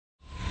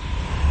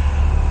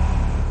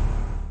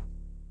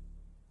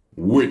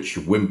Which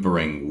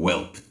whimpering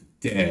whelp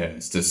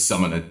dares to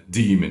summon a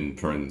demon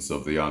prince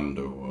of the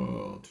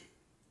underworld?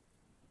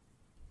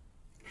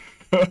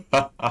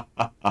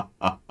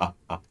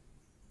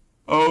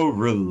 Oh,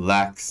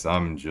 relax,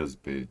 I'm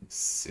just being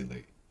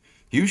silly.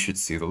 You should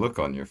see the look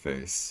on your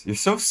face. You're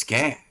so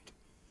scared.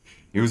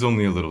 It was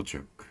only a little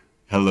joke.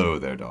 Hello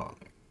there,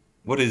 darling.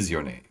 What is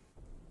your name?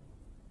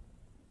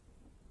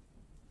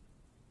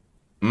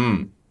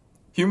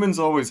 Humans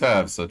always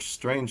have such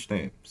strange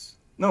names.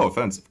 No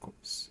offense, of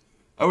course.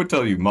 I would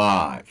tell you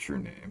my true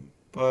name,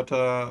 but,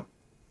 I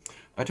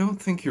don't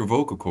think your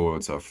vocal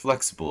cords are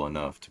flexible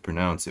enough to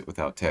pronounce it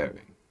without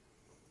tearing.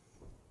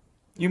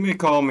 You may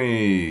call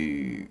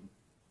me...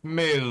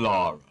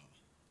 Melara.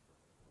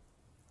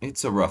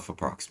 It's a rough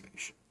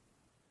approximation.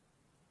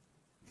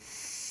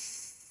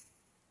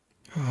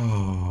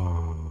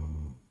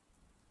 Oh,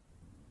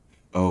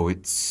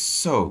 it's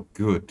so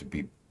good to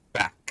be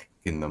back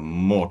in the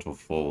mortal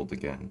fold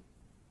again.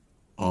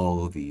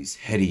 All these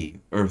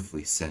heady,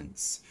 earthly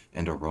scents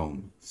and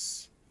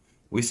aromas.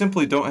 We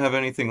simply don't have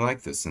anything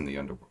like this in the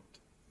underworld.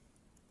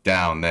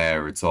 Down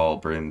there, it's all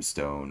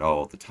brimstone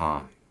all the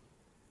time.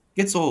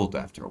 Gets old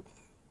after a while,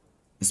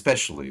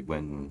 especially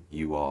when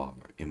you are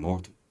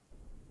immortal.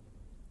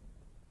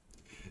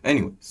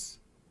 Anyways,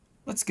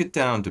 let's get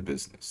down to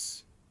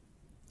business.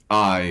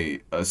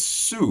 I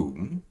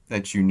assume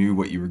that you knew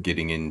what you were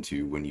getting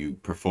into when you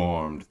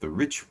performed the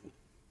ritual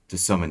to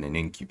summon an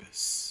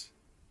incubus.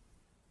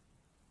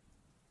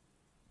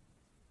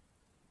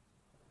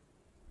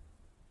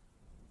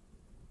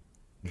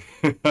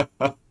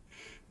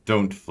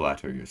 Don't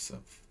flatter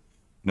yourself.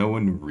 No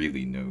one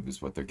really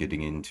knows what they're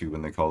getting into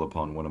when they call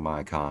upon one of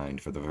my kind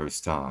for the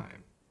first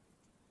time.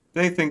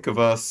 They think of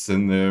us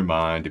and their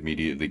mind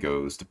immediately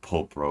goes to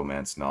pulp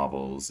romance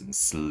novels and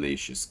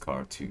salacious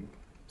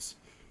cartoons.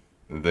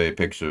 They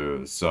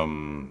picture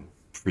some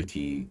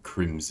pretty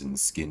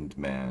crimson-skinned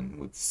man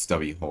with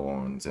stubby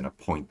horns and a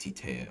pointy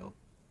tail.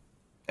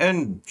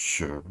 And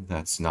sure,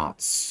 that's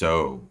not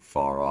so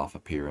far off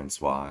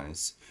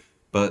appearance-wise,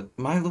 but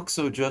my looks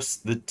are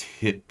just the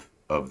tip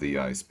of the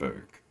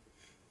iceberg.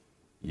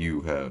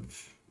 You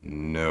have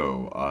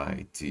no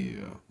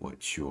idea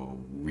what you're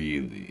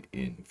really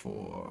in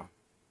for.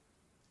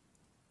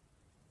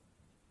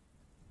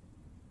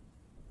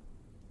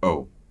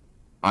 Oh,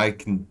 I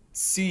can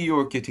see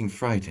you're getting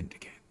frightened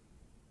again.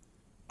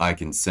 I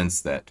can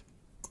sense that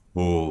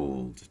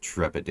cold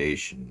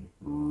trepidation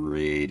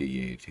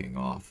radiating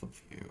off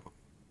of you.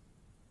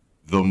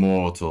 The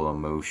mortal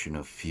emotion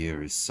of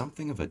fear is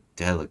something of a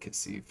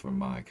delicacy for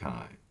my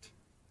kind.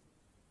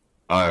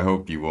 I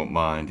hope you won't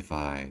mind if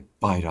I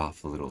bite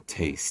off a little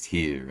taste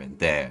here and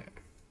there.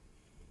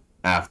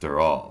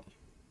 After all,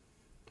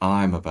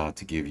 I'm about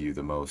to give you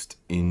the most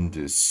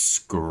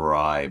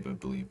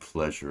indescribably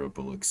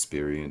pleasurable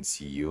experience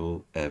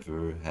you'll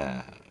ever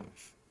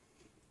have.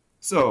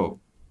 So,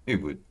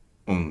 it would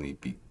only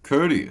be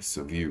courteous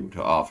of you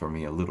to offer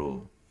me a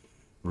little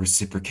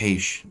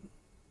reciprocation,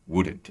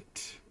 wouldn't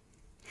it?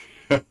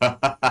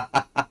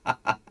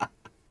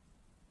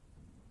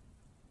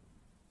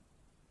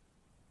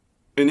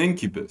 An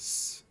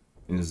incubus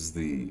is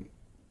the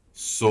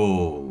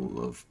soul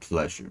of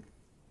pleasure.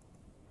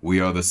 We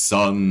are the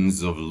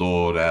sons of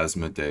Lord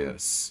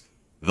Asmodeus,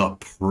 the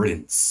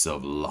Prince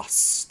of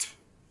Lust.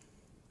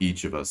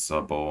 Each of us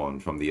are born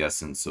from the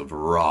essence of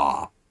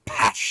raw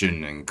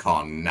passion and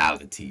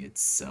carnality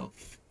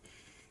itself.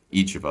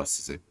 Each of us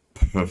is a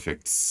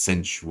perfect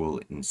sensual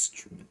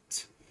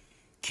instrument,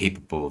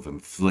 capable of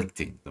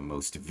inflicting the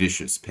most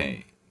vicious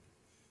pain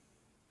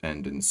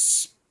and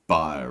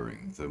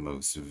inspiring the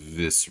most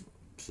visceral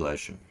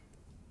pleasure.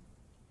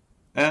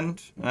 And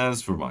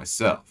as for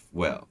myself,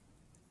 well,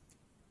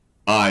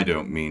 I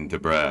don't mean to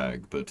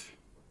brag, but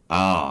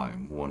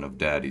I'm one of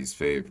Daddy's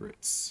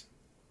favorites.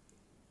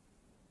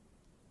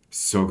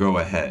 So go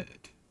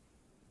ahead,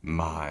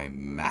 my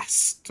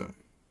master.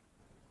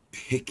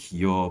 Pick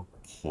your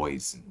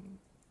poison.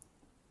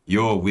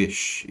 Your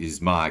wish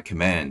is my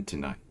command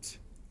tonight.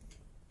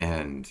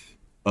 And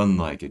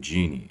unlike a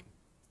genie,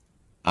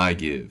 I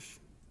give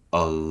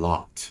a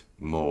lot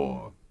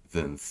more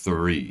than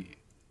 3.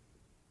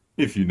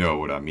 If you know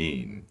what I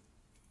mean.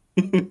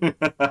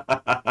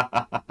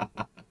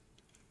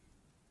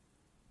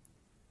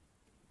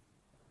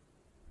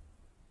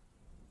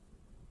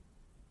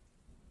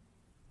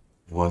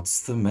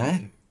 What's the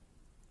matter?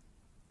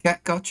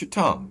 Cat got your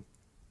tongue?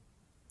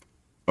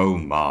 Oh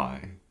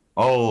my,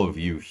 all of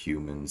you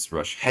humans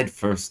rush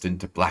headfirst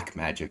into black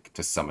magic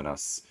to summon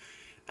us,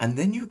 and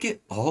then you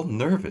get all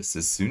nervous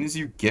as soon as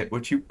you get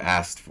what you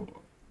asked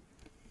for.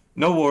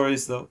 No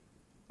worries though,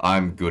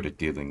 I'm good at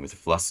dealing with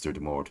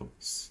flustered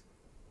mortals.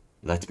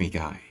 Let me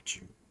guide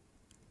you.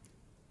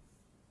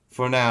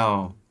 For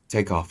now,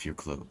 take off your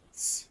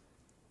clothes.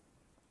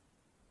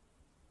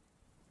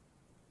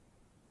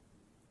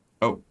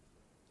 Oh,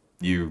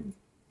 you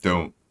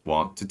don't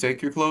want to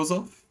take your clothes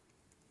off?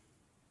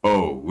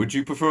 Oh, would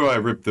you prefer I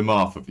rip them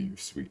off of you,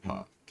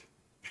 sweetheart?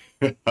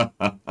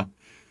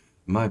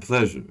 My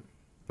pleasure,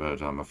 but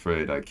I'm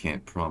afraid I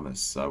can't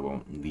promise I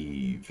won't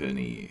leave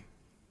any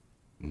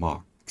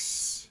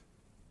marks.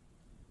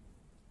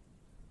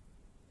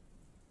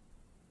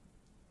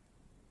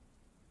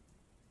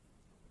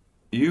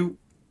 You...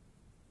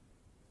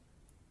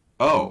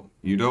 Oh,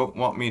 you don't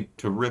want me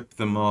to rip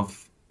them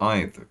off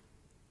either.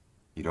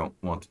 You don't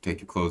want to take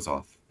your clothes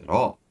off at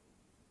all.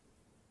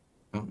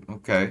 Oh,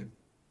 okay.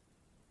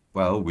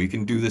 Well, we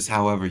can do this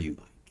however you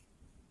like.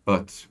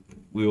 But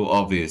we'll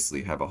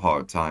obviously have a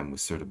hard time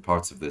with certain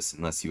parts of this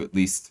unless you at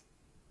least...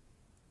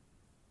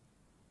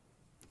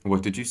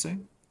 What did you say?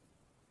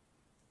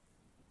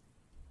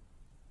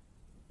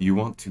 You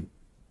want to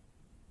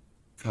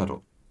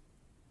cuddle.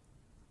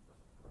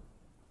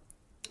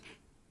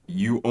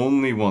 You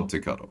only want to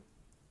cuddle.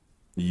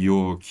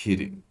 You're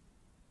kidding.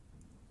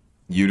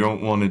 You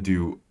don't want to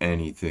do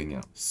anything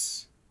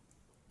else.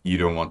 You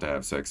don't want to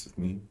have sex with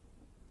me.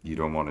 You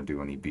don't want to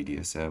do any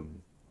BDSM.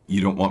 You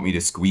don't want me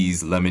to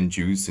squeeze lemon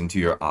juice into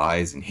your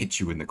eyes and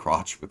hit you in the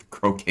crotch with a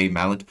croquet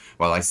mallet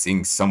while I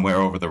sing Somewhere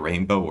Over the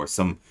Rainbow or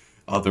some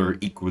other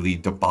equally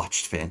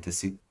debauched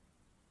fantasy.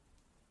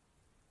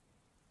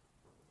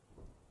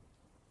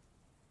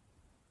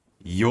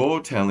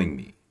 You're telling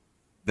me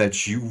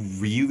that you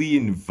really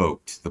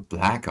invoked the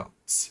black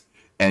arts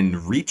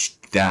and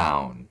reached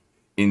down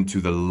into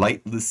the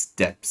lightless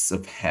depths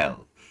of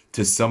hell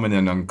to summon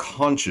an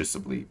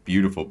unconscionably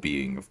beautiful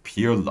being of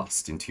pure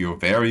lust into your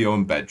very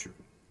own bedroom,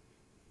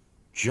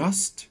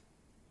 just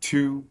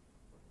to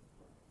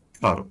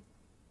cuddle.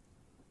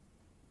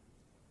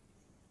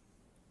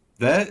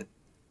 That's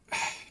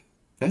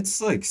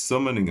like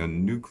summoning a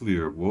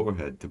nuclear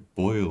warhead to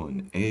boil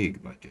an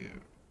egg, my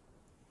dear.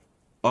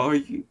 Are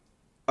you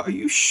are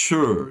you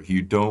sure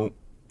you don't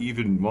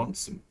even want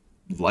some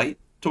light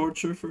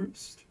torture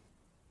first?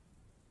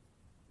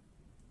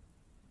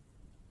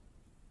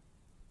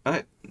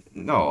 I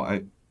no,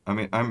 I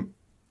mean I'm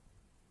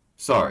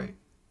sorry.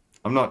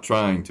 I'm not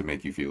trying to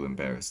make you feel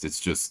embarrassed. It's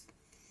just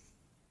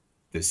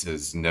this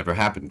has never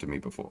happened to me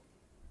before.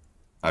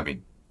 I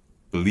mean,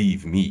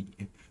 believe me,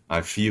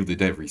 I've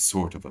fielded every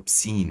sort of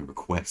obscene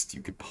request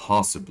you could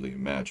possibly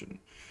imagine,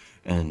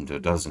 and a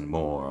dozen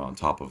more on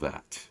top of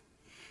that.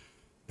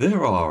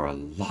 There are a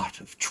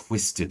lot of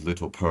twisted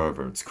little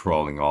perverts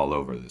crawling all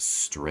over this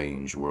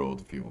strange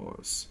world of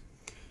yours.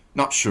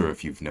 Not sure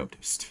if you've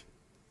noticed,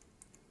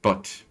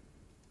 but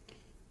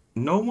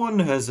no one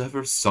has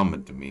ever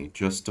summoned me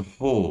just to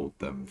hold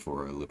them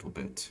for a little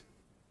bit.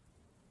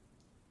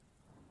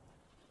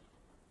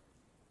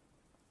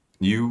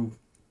 You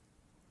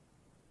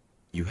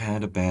you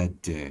had a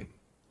bad day.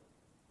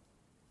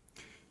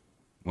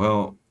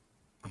 Well,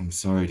 I'm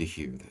sorry to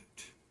hear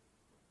that.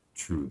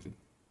 Truly.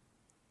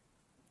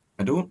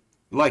 I don't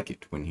like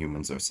it when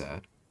humans are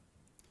sad.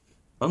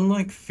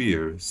 Unlike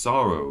fear,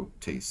 sorrow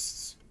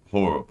tastes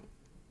horrible.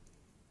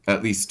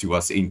 At least to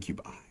us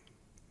incubi.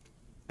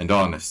 And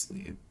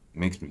honestly, it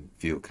makes me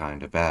feel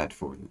kinda bad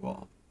for you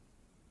all.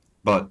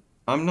 But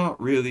I'm not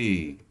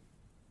really...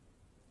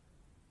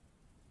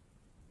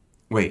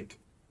 Wait.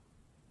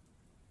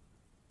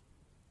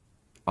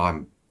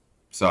 I'm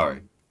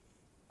sorry.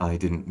 I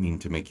didn't mean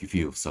to make you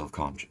feel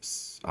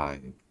self-conscious. I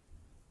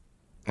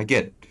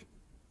get it.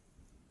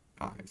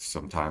 I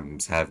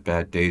sometimes have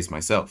bad days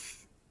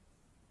myself.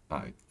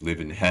 I live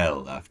in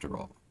hell, after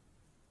all.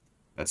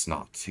 That's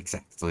not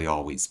exactly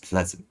always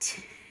pleasant.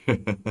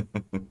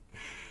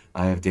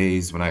 I have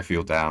days when I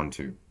feel down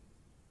too.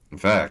 In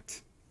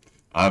fact,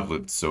 I've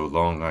lived so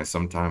long I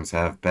sometimes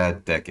have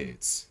bad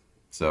decades.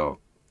 So,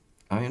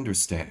 I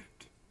understand.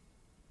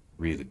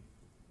 Really.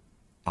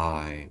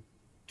 I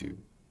do.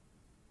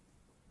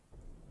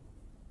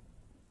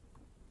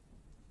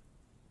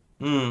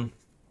 Hmm,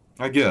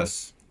 I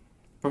guess.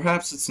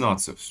 Perhaps it's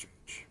not so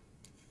strange.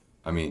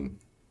 I mean,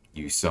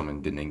 you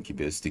summoned an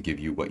incubus to give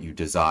you what you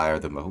desire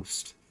the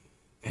most.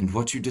 And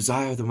what you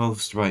desire the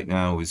most right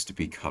now is to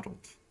be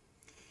cuddled.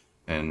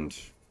 And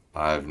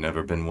I've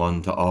never been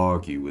one to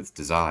argue with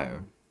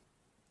desire.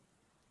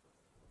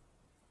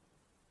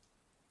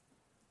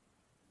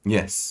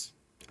 Yes,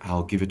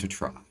 I'll give it a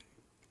try.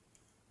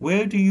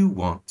 Where do you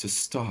want to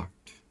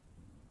start?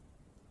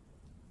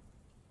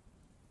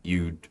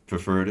 You'd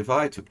prefer it if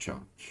I took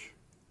charge.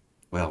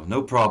 Well,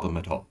 no problem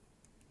at all.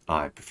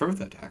 I prefer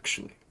that,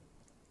 actually.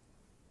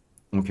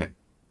 Okay,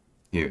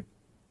 here.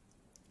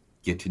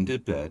 Get into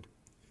bed,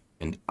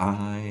 and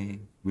I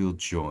will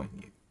join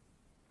you.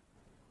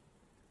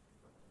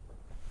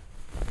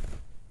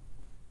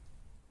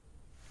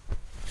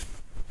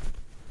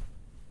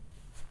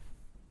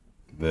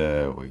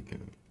 There we go.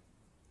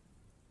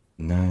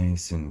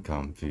 Nice and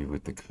comfy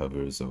with the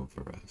covers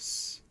over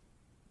us.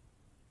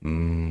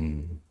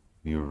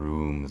 Your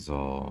room's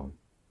all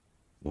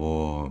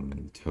warm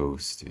and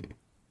toasty.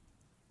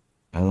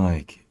 I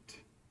like it.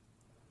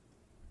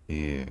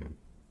 Here,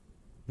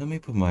 let me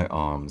put my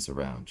arms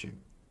around you,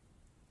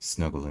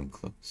 snuggling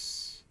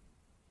close.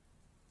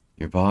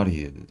 Your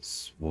body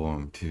is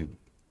warm too.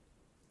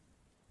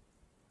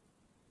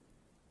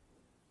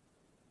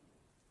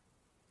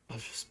 I'll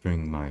just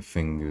bring my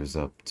fingers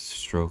up to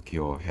stroke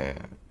your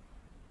hair.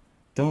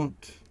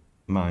 Don't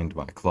mind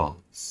my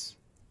claws.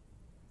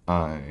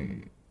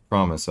 I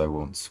promise I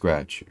won't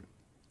scratch you.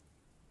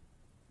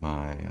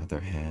 My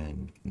other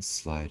hand can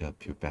slide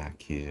up your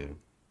back here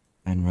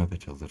and rub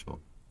it a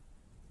little.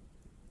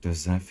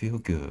 Does that feel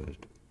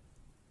good?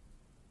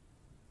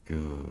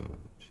 Good.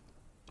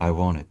 I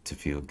want it to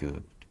feel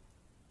good.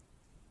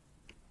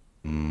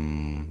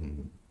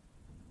 Bring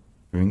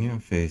your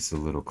face a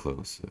little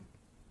closer.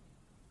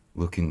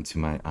 Look into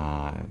my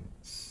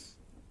eyes.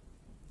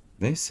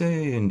 They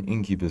say an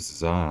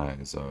incubus's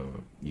eyes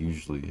are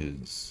usually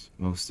his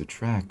most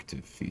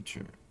attractive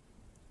feature.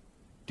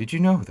 Did you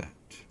know that?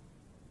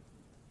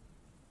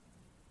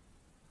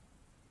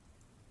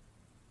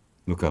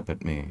 Look up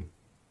at me.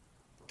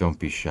 Don't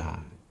be shy.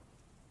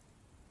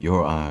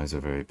 Your eyes are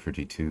very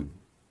pretty too.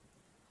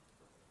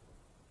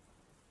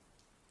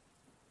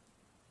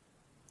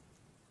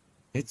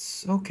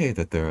 It's okay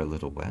that they're a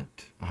little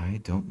wet. I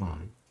don't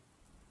mind.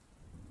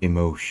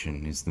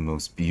 Emotion is the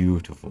most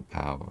beautiful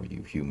power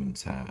you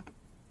humans have.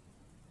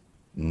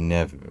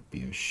 Never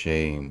be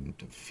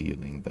ashamed of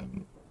feeling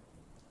them.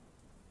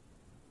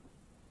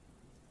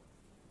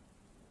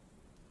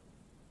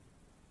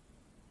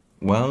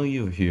 While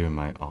you hear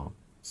my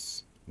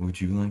arms, would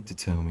you like to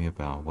tell me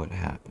about what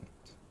happened?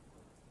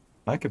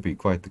 I could be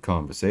quite the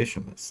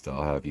conversationalist,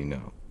 I'll have you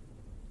know.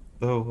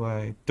 Though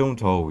I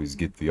don't always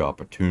get the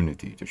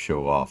opportunity to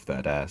show off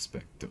that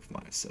aspect of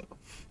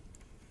myself.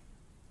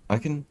 I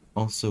can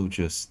also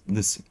just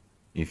listen,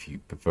 if you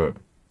prefer.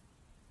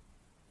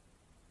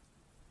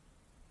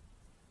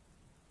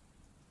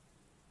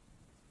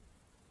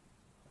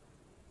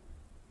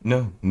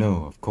 No,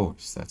 no, of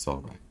course, that's all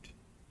right.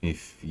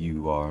 If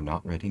you are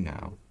not ready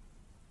now,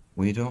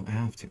 we don't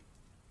have to.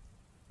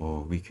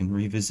 Or we can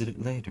revisit it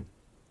later.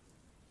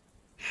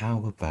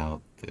 How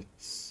about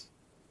this?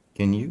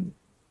 Can you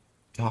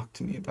talk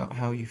to me about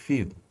how you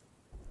feel?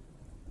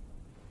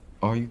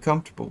 Are you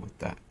comfortable with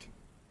that?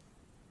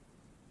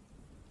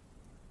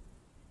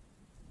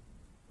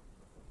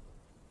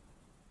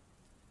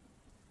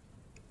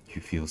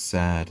 You feel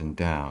sad and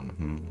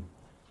down,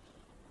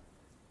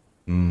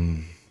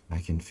 I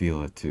can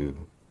feel it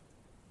too.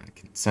 I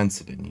can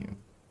sense it in you.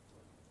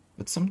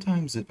 But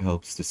sometimes it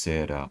helps to say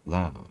it out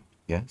loud,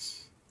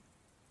 yes?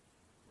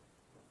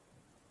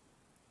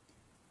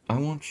 I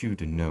want you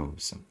to know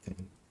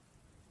something.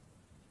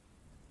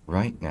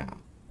 Right now,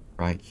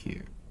 right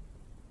here,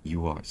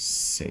 you are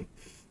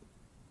safe.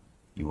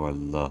 You are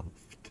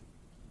loved.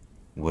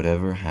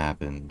 Whatever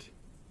happened,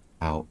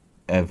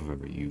 however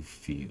you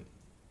feel,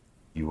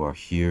 you are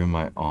here in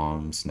my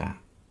arms now.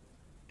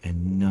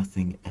 And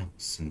nothing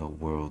else in the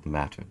world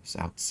matters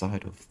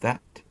outside of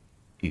that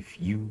if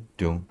you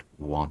don't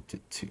want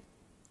it to.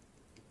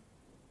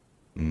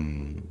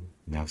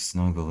 Now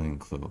snuggle in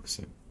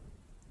closer.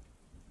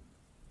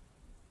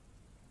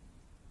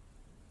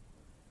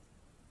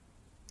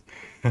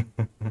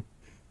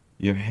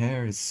 Your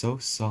hair is so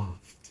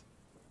soft.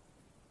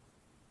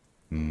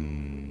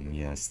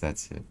 Yes,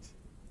 that's it.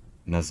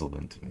 Nuzzle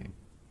into me.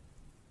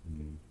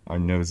 Our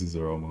noses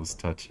are almost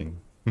touching.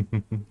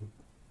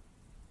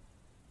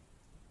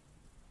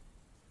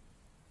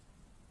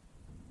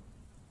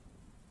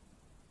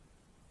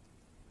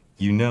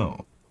 You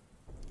know,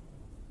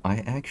 I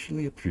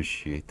actually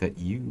appreciate that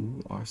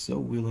you are so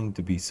willing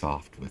to be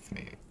soft with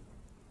me.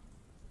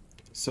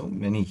 So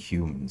many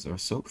humans are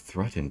so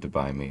threatened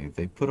by me,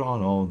 they put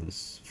on all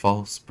this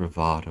false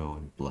bravado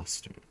and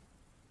bluster.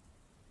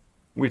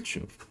 Which,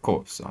 of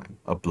course, I'm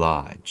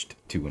obliged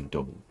to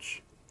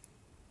indulge.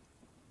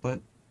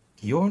 But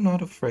you're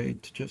not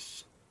afraid to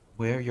just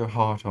wear your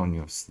heart on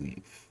your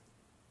sleeve.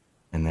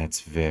 And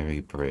that's very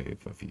brave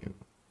of you.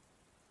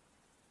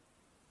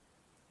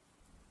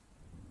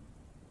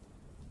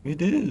 It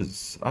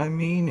is. I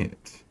mean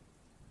it.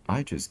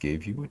 I just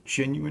gave you a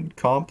genuine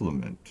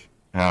compliment,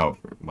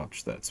 however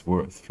much that's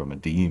worth from a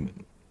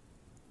demon.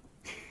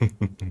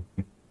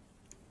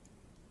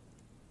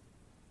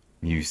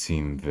 You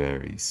seem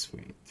very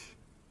sweet.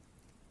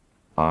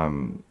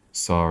 I'm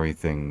sorry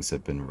things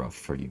have been rough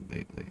for you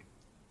lately.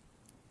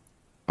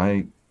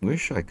 I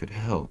wish I could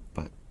help,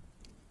 but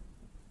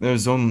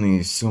there's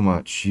only so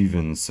much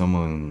even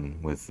someone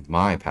with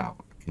my power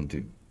can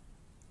do.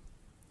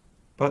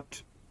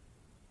 But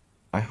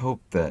I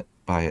hope that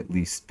by at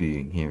least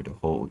being here to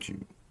hold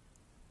you,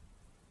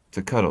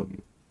 to cuddle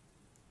you,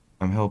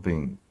 I'm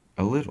helping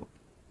a little.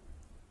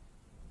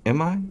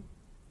 Am I?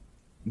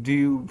 Do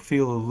you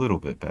feel a little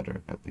bit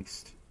better, at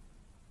least?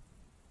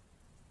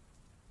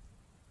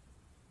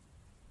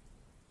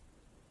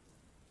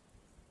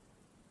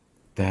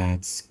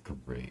 That's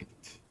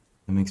great.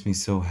 That makes me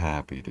so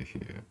happy to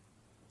hear.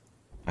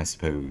 I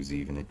suppose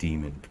even a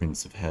demon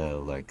prince of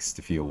hell likes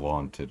to feel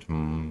wanted,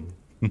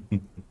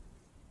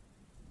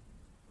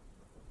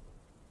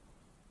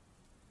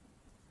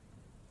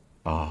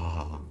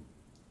 Ah,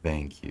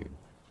 thank you.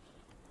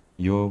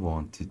 You're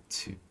wanted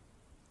too.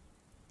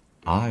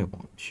 I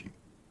want you.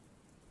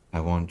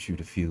 I want you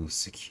to feel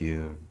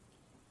secure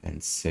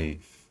and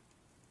safe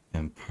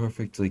and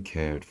perfectly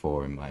cared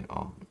for in my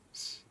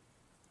arms.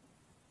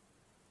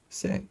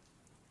 Say,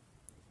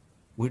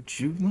 Would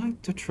you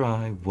like to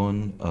try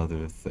one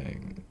other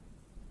thing?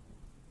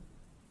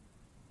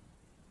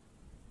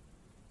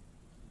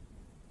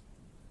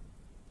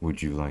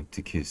 Would you like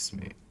to kiss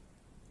me?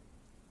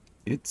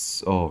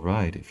 It's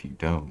alright if you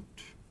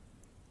don't.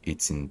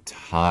 It's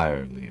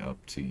entirely up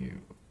to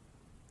you.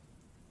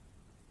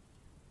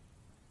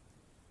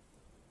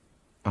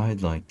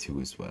 I'd like to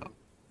as well.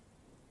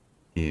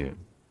 Here,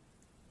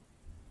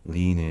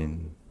 lean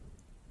in,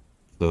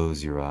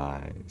 close your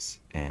eyes,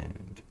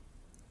 and...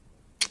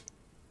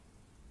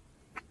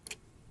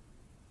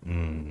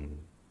 Mmm,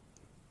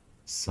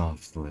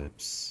 soft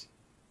lips,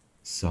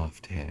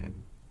 soft head.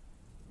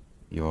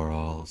 You're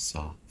all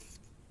soft.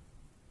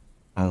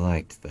 I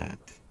liked that.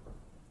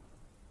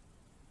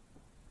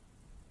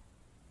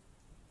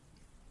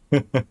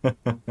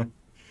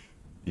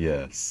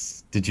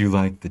 Yes. Did you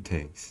like the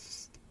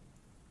taste?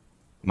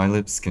 My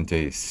lips can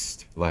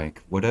taste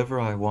like whatever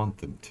I want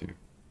them to,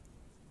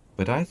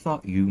 but I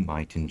thought you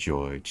might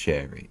enjoy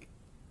cherry.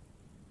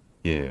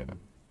 Here,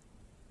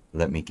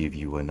 let me give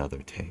you another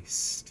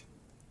taste.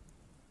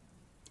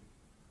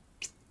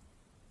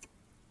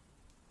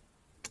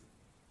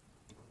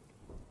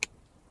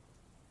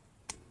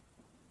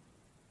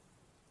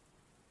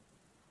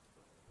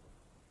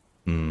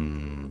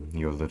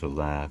 Your little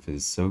laugh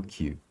is so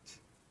cute.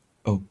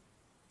 Oh,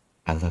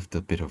 I left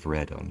a bit of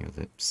red on your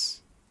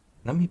lips.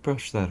 Let me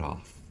brush that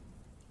off.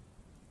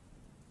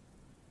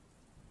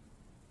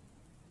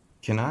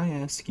 Can I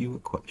ask you a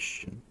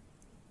question?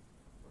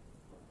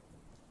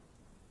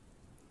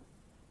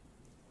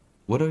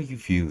 What are you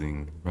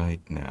feeling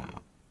right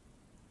now?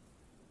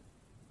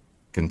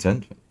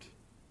 Contentment?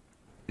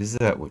 Is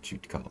that what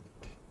you'd call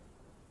it?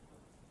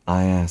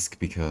 I ask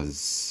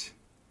because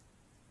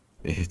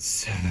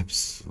it's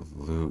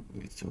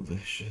absolutely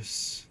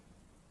delicious.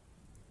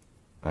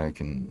 I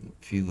can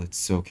feel it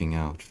soaking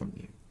out from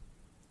you.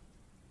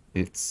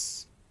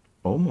 It's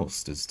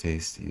almost as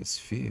tasty as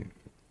fear.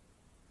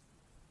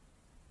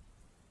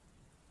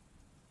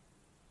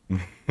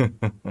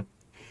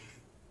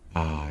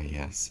 Ah,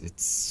 yes,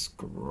 it's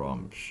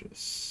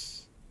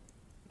scrumptious.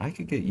 I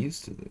could get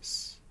used to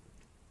this.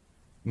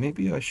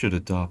 Maybe I should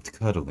adopt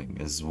cuddling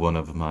as one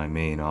of my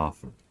main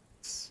offerings.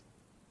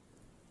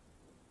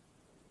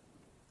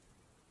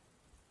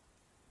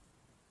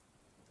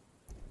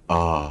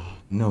 Ah,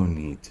 no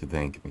need to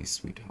thank me,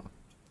 sweetheart.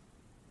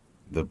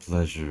 The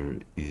pleasure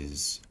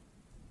is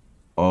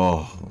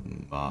all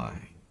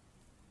mine.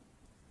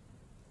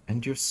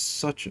 And you're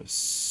such a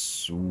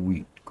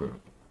sweet girl.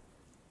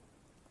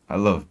 I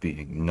love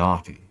being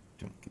naughty,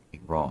 don't get me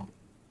wrong.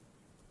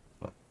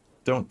 But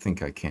don't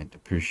think I can't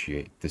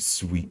appreciate the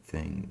sweet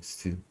things,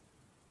 too.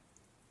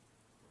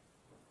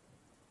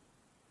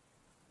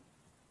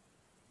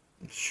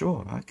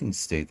 Sure, I can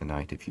stay the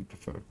night if you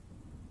prefer.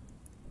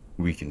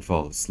 We can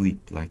fall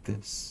asleep like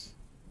this.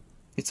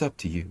 It's up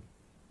to you.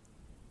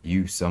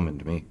 You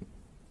summoned me.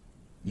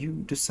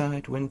 You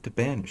decide when to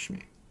banish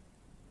me.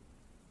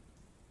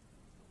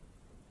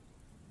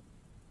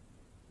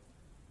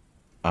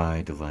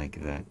 I'd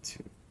like that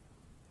too.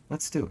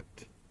 Let's do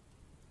it.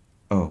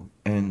 Oh,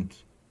 and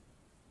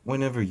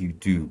whenever you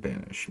do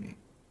banish me,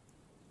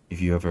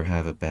 if you ever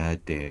have a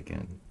bad day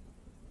again,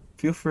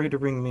 feel free to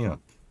ring me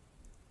up.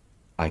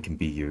 I can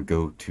be your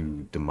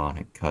go-to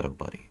demonic cuddle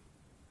buddy.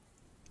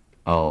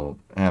 I'll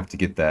have to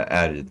get that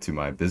added to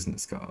my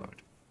business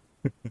card.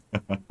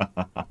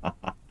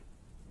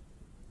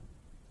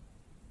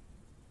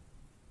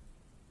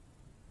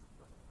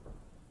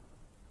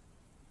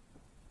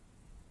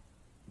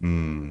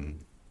 Hmm,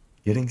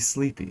 getting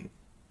sleepy.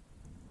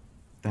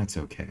 That's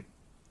okay.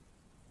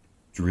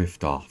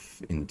 Drift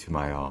off into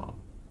my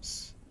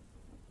arms.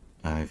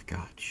 I've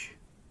got you.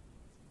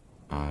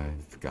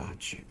 I've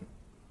got you.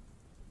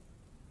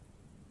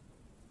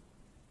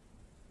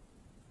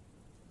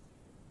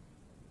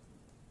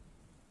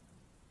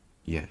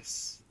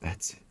 Yes,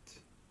 that's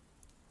it.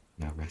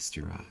 Now rest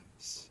your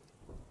eyes.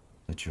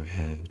 Let your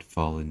head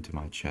fall into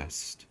my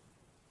chest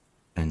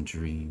and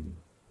dream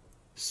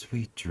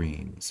sweet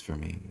dreams for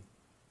me.